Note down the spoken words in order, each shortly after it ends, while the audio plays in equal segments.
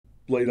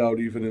laid out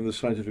even in the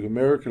Scientific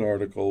American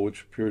article,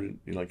 which appeared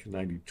in like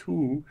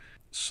 92,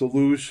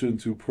 solution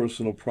to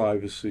personal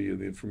privacy in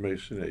the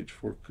information age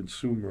for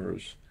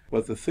consumers.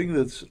 But the thing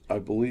that's, I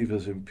believe,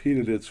 has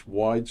impeded its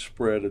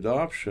widespread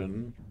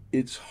adoption,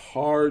 it's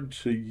hard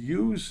to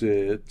use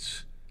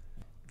it.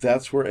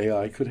 That's where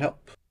AI could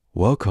help.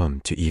 Welcome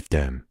to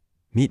ETHDam.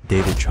 Meet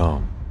David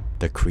Chaum,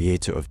 the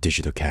creator of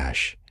digital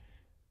cash.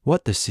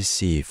 What does he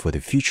see for the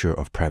future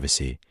of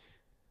privacy?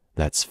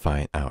 Let's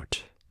find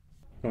out.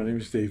 My name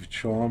is David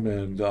Chaum,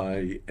 and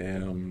I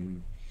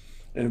am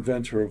an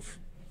inventor of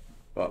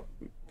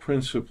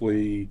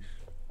principally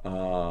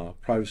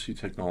privacy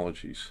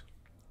technologies.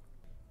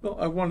 Well,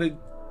 I wanted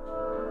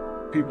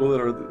people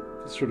that are the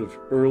sort of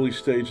early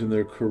stage in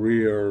their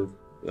career,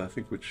 I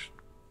think which,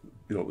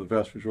 the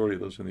vast majority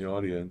of those in the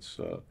audience,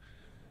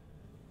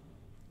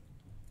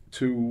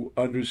 to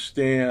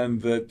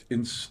understand that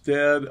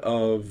instead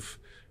of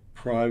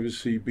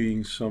privacy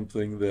being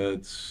something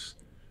that's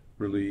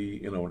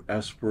really, an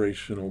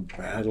aspirational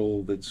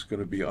battle that's going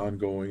to be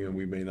ongoing and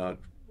we may not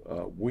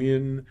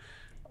win.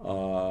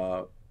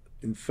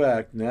 In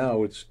fact,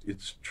 now it's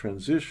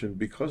transitioned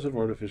because of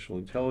artificial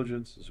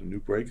intelligence and some new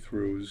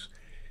breakthroughs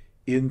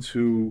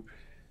into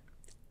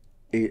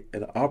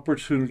an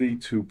opportunity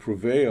to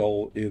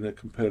prevail in a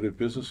competitive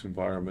business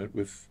environment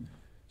with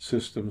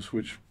systems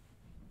which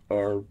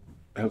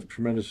have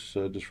tremendous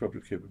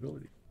disruptive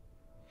capability.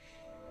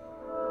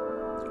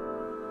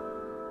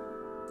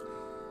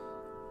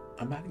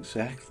 I'm not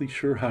exactly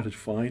sure how to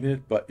define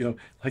it, but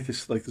like the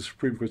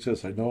Supreme Court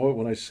says, I know it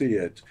when I see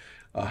it.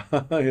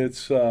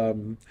 It's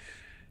to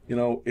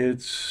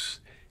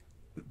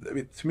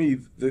me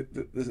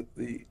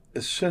the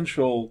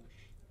essential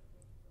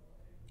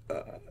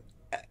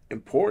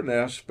important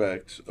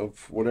aspect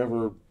of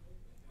whatever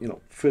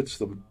fits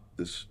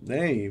this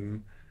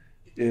name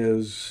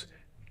is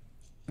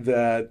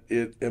that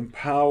it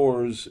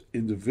empowers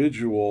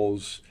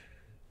individuals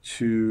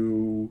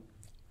to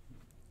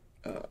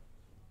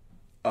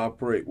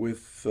operate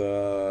with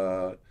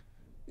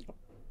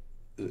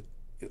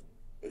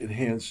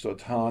enhanced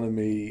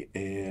autonomy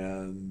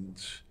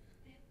and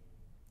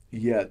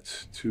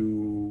yet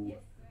to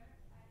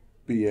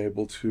be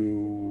able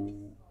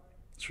to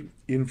sort of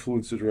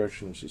influence the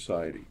direction of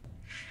society.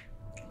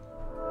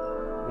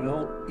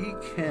 Well,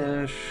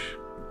 eCash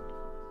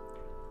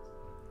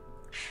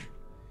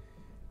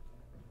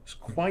is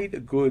quite a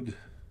good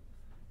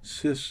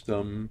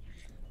system,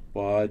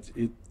 but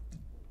it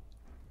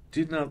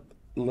did not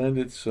lend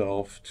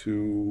itself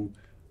to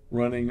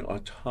running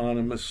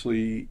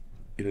autonomously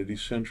in a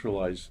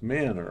decentralized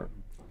manner.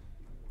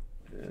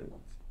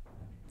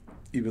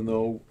 Even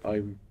though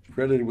I'm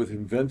credited with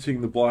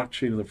inventing the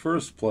blockchain in the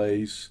first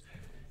place,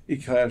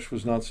 eCash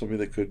was not something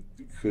that could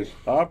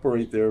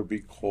operate there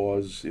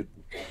because it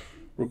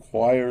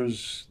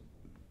requires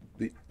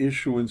the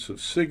issuance of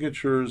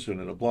signatures,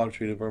 and in a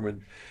blockchain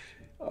environment,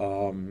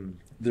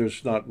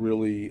 there's not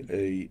really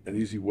an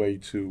easy way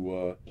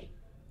to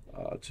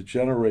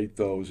generate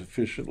those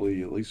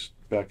efficiently, at least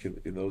back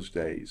in those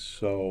days.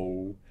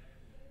 So,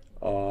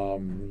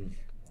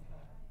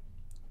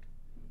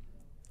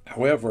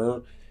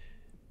 however,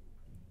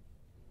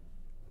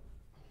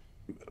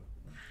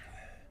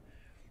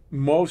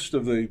 most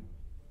of the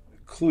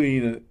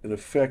clean and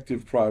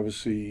effective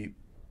privacy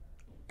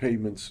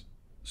payments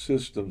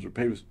systems or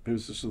payment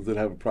systems that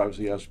have a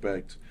privacy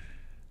aspect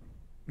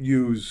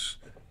use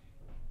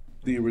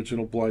the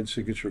original blind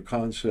signature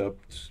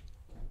concept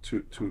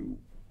to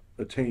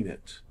attain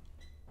it.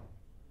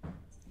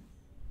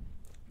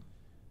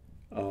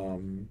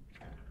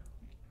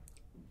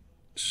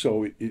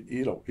 So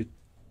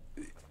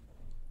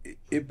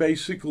it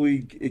basically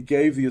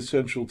gave the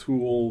essential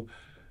tool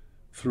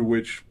through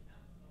which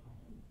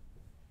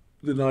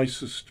the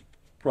nicest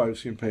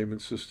privacy and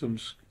payment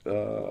systems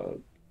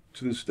to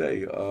this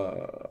day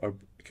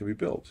can be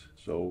built.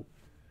 So,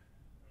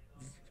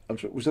 I'm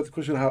sorry, was that the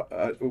question? How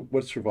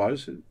what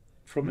survives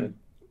from it?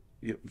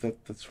 Yeah,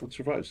 that's what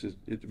survives.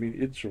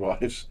 It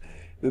survives.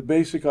 The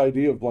basic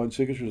idea of blind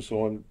signatures and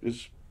so on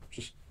is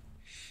just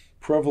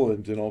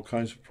prevalent in all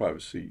kinds of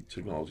privacy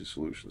technology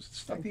solutions.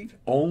 It's not the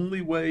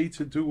only way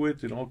to do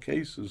it in all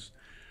cases,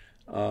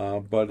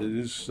 but it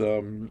is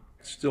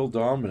still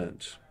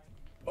dominant.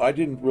 I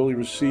didn't really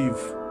receive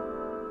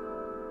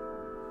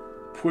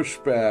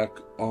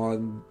pushback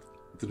on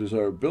the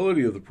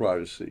desirability of the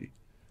privacy,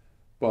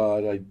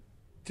 but I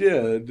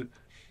did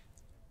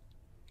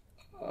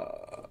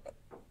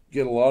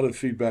get a lot of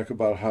feedback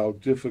about how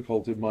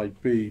difficult it might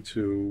be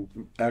to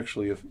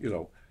actually,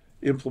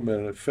 implement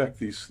and affect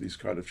these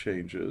kind of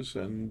changes,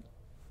 and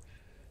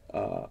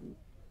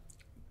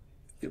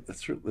it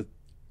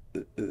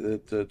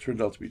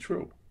turned out to be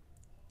true.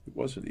 It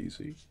wasn't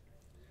easy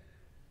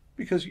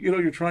because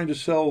you're trying to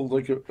sell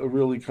like a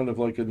really kind of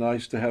like a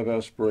nice to have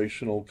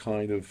aspirational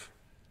kind of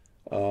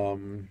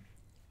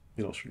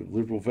sort of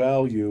liberal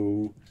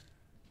value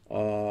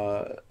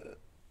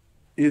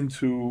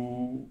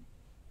into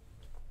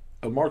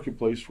a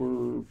marketplace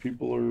where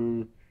people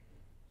are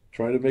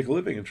trying to make a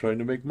living and trying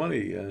to make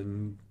money,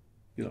 and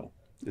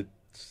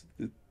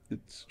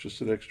It's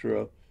just an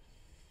extra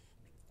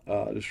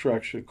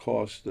distraction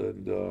cost,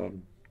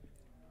 and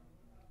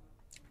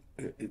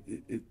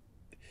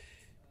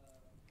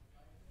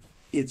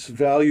its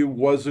value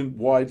wasn't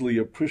widely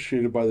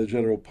appreciated by the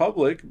general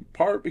public, in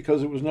part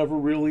because it was never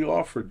really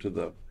offered to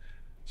them.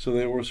 So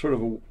they were sort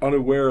of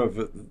unaware of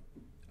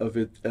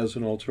it as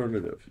an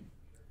alternative.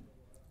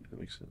 That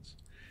makes sense.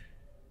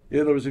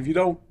 In other words, if you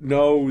don't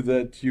know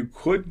that you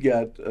could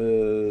get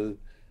a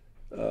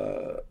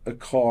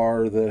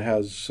car that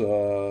has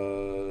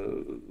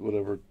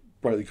whatever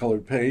brightly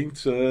colored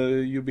paint,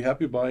 you'd be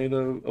happy buying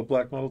a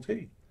black Model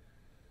T.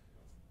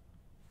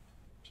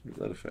 Something to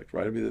that effect,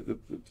 right? I mean,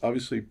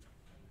 obviously,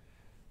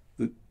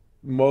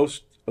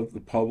 most of the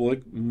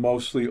public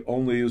mostly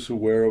only is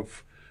aware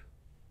of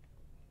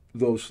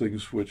those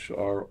things which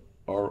are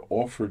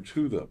offered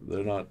to them.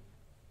 They're not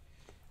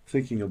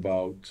thinking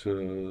about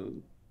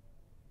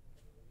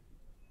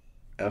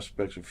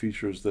aspects or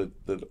features that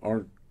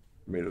aren't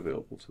made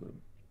available to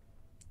them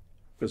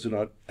because they're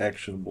not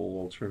actionable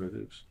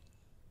alternatives.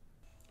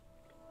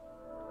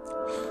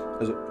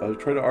 As I was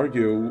trying to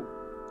argue,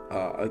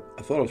 I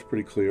thought it was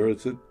pretty clear.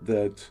 It's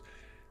that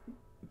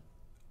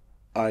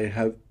I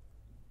have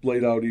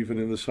laid out even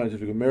in the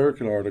Scientific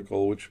American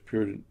article, which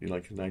appeared in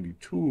like in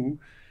 '92,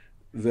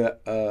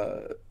 that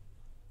a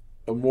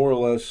more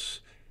or less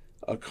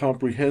a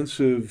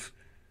comprehensive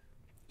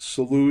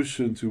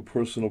solution to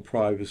personal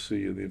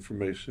privacy in the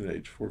information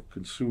age for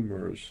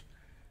consumers,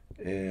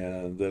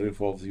 and that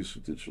involves the use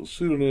of digital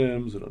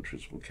pseudonyms and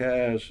untraceable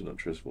cache and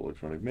untraceable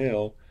electronic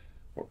mail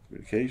or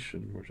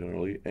communication more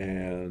generally,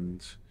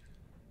 and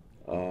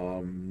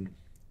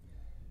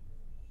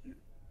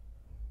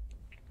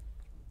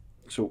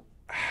so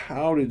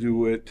how to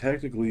do it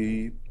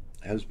technically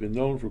has been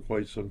known for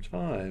quite some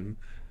time,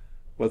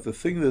 but the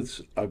thing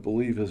that's, I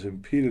believe, has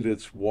impeded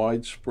its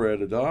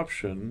widespread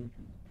adoption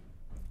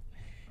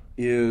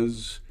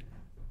is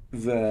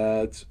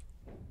that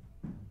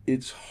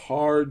it's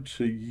hard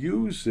to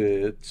use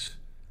it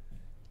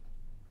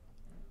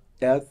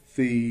at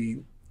the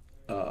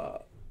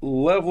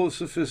level of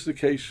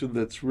sophistication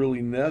that's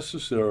really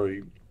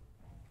necessary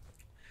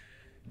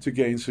to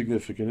gain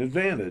significant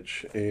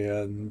advantage.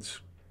 And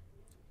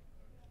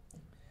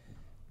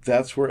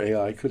that's where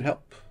AI could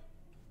help,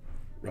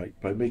 right?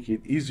 By making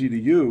it easy to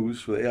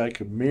use, so the AI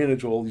can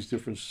manage all these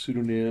different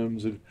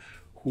pseudonyms and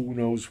who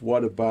knows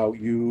what about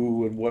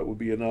you and what would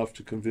be enough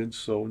to convince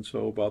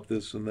so-and-so about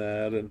this and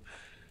that and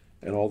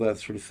all that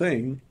sort of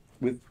thing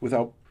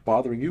without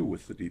bothering you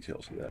with the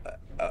details of that.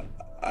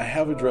 I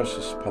have addressed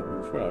this publicly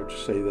before. I would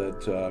just say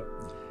that,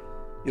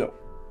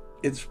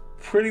 it's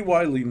pretty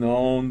widely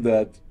known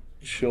that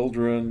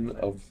children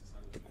of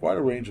quite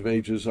a range of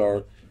ages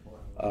are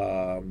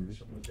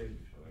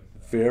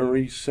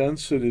very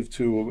sensitive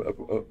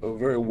to,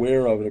 very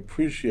aware of and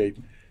appreciate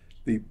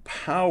the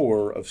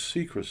power of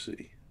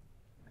secrecy.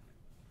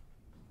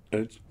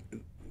 And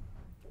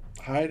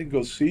hide and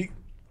go seek,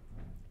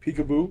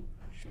 peekaboo,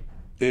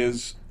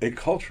 is a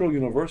cultural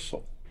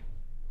universal.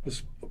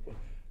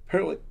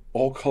 Apparently,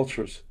 all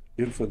cultures,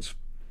 infants,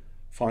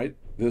 find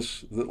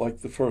this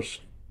like the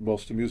first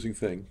most amusing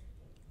thing,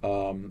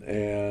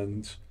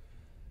 and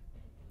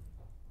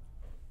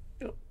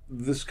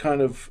this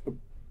kind of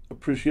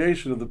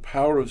appreciation of the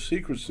power of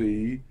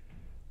secrecy,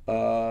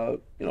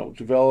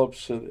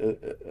 develops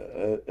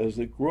as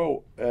they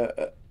grow,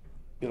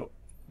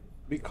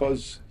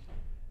 because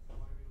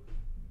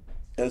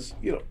it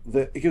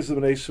gives them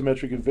an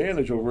asymmetric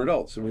advantage over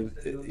adults. I mean,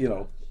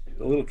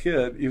 a little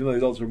kid, even though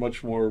adults are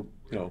much more,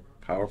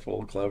 powerful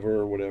and clever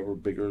or whatever,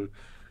 bigger,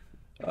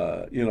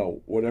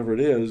 whatever it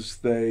is,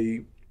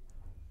 they,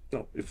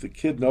 if the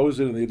kid knows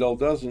it and the adult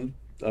doesn't,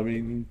 I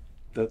mean,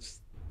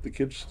 that's the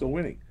kid's still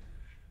winning.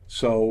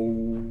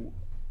 So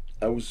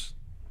I was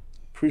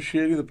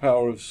appreciating the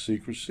power of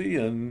secrecy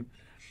and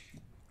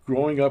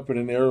growing up in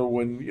an era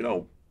when,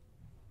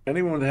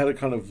 anyone that had a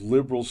kind of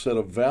liberal set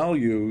of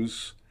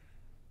values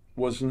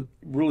wasn't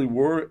really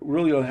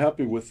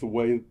unhappy with the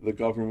way the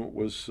government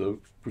was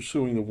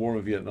pursuing the war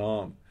in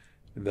Vietnam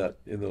in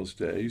those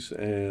days,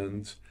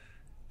 and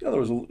there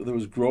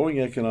was growing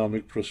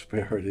economic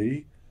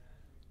prosperity,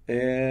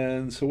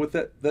 and so what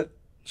that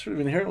sort of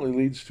inherently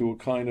leads to a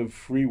kind of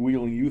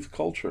freewheeling youth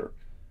culture,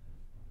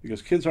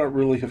 because kids aren't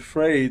really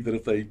afraid that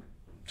if they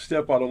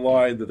step out of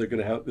line that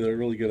they're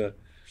really going to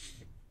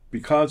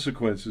be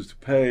consequences to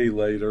pay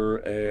later,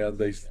 and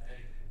the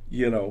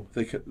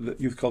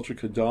youth culture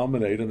could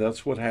dominate, and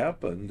that's what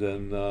happened.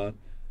 And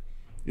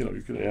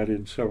you can add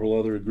in several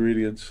other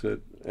ingredients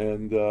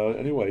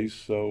anyways,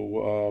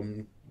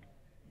 so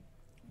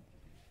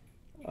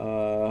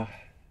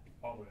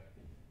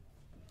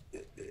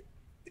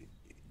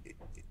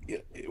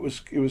it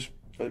was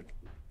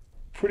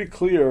pretty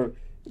clear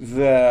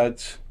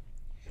that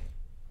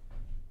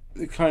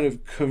the kind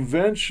of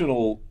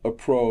conventional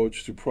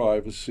approach to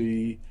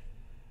privacy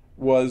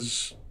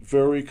was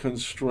very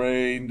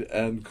constrained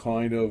and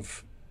kind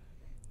of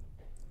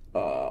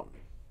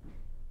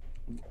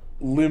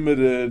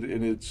limited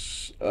in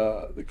its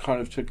the kind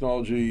of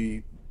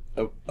technology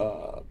you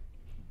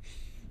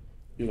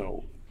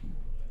know,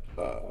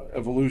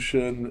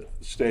 evolution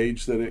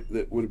stage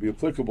that would be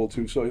applicable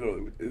to. So, you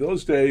know, in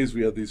those days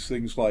we had these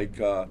things like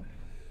the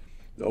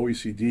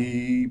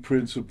OECD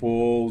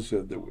principles,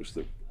 and there was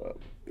the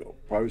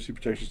Privacy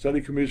Protection Study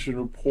Commission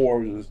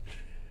report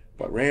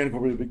by Rand,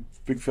 the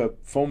big fat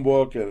phone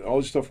book, and all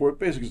this stuff where it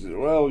basically said,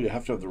 well, you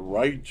have to have the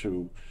right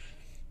to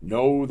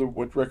know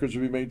what records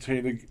will be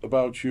maintained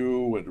about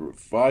you and to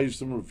revise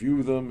them,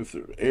 review them. If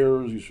there are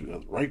errors, you should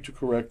have the right to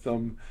correct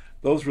them.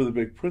 Those were the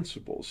big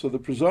principles. So the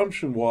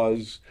presumption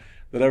was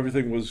that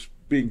everything was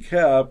being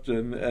kept,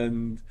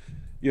 and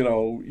you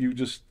know, you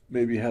just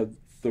maybe had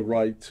the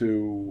right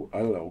to, I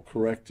don't know,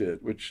 correct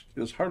it, which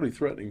is hardly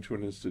threatening to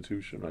an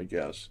institution, I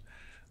guess,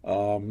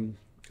 because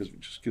it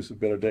just gives it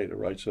better data,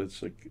 right? So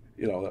it's like,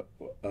 you know,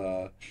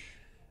 so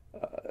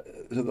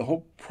the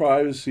whole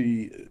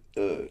privacy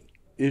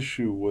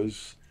issue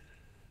was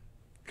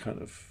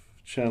kind of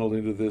channeled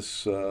into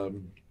this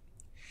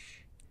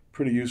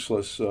pretty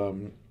useless,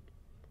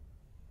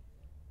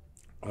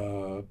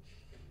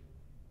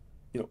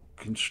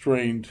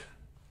 constrained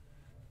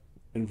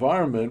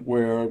environment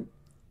where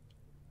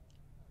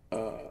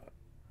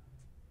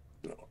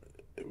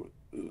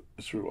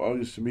it's sort of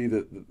obvious to me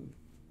that there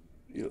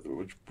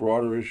were much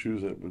broader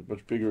issues and with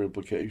much bigger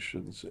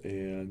implications,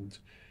 and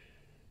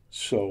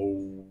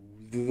so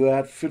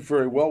that fit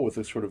very well with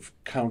a sort of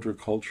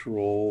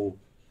countercultural,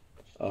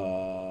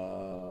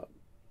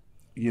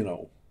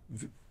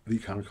 the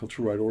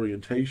countercultural right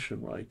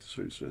orientation, right?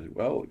 So you say,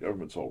 well, the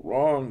government's all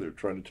wrong. They're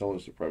trying to tell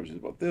us that privacy is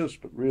about this,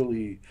 but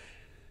really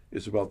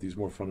it's about these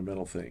more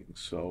fundamental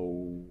things.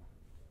 So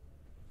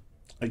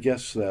I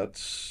guess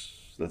that's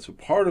a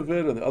part of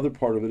it. And the other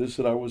part of it is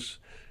that I was,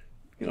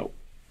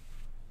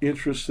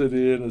 interested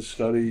in and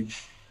studied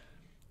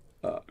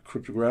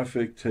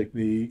cryptographic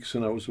techniques,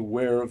 and I was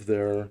aware of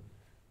their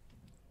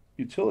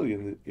utility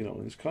in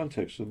this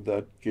context, and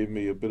that gave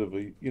me a bit of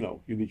a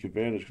unique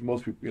advantage, because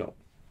most people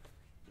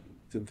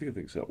didn't think of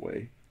things that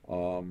way.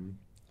 No,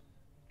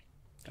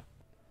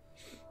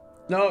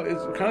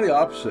 it's kind of the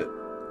opposite,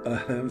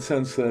 in the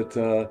sense that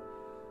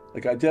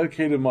I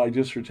dedicated my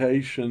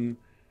dissertation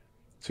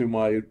to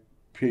my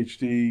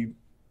PhD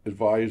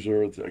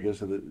advisor, I guess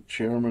the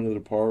chairman of the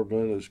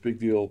department, this big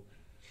deal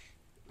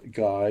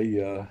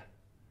guy,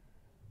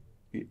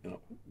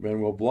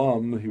 Manuel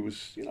Blum. He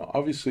was,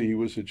 obviously he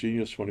was a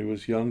genius when he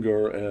was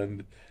younger,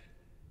 and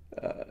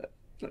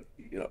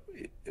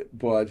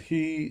but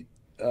he,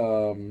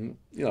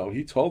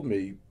 he told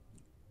me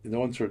in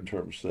no uncertain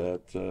terms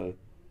that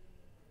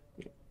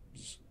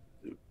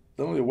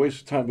not only a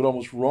waste of time, but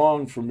almost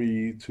wrong for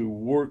me to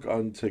work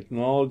on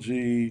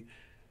technology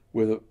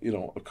with a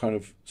kind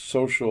of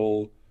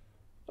social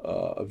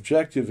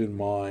objective in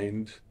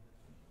mind,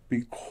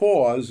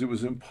 because it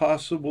was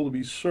impossible to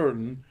be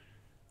certain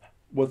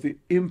what the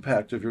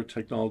impact of your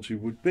technology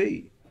would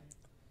be.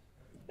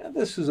 And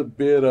this is a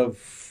bit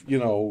of,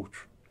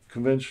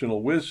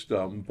 conventional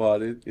wisdom,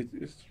 but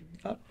it's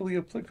not really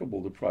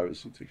applicable to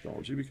privacy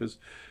technology, because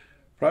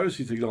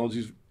privacy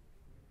technology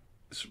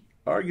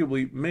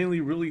arguably mainly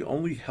really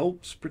only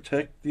helps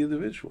protect the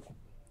individual.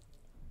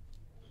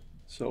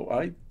 So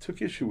I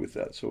took issue with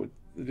that. So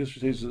the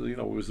dissertation,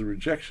 it was the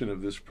rejection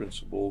of this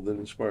principle that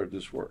inspired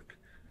this work.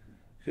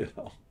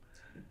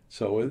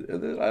 So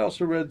I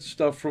also read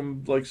stuff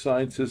from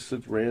scientists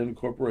at Rand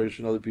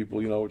Corporation, other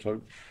people,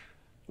 talking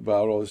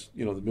about all this,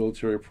 the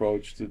military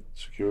approach to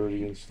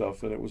security and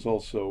stuff, and it was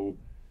also,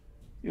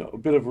 a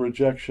bit of a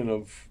rejection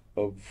of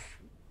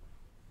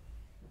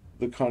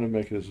the kind of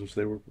mechanisms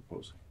they were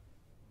proposing.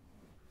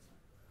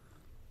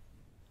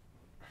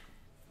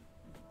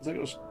 It's like I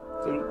was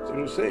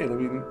saying, I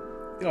mean,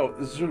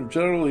 this is sort of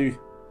generally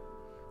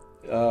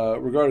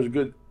regarded as a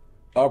good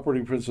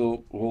operating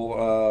principle.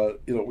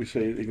 We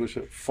say in English,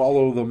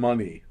 follow the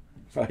money,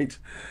 right?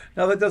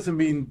 Now that doesn't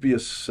mean be a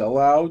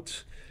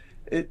sellout,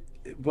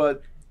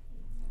 but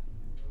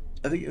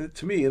I think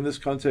to me in this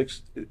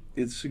context,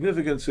 its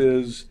significance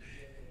is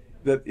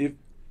that if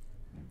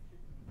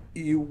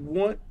you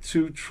want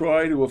to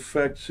try to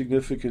affect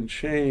significant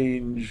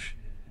change,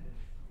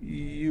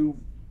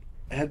 you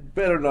had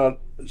better not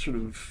sort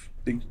of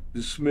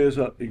dismiss,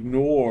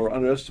 ignore,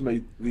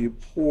 underestimate the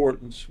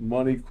importance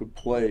money could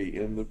play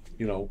in the,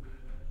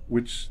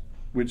 which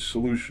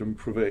solution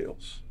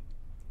prevails.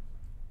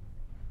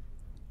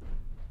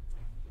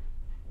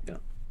 Yeah,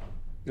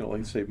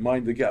 like I say,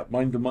 mind the gap,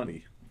 mind the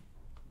money.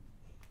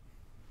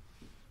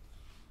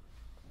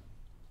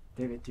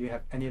 David, do you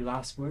have any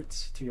last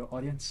words to your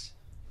audience?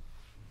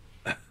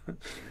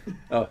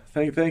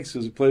 Thanks.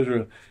 It's a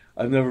pleasure.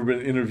 I've never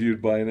been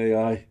interviewed by an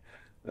AI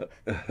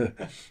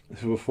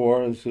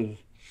before.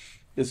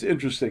 It's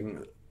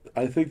interesting.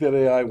 I think that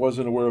AI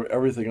wasn't aware of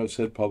everything I've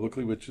said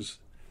publicly, which is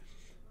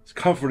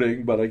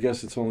comforting, but I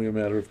guess it's only a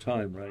matter of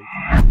time, right?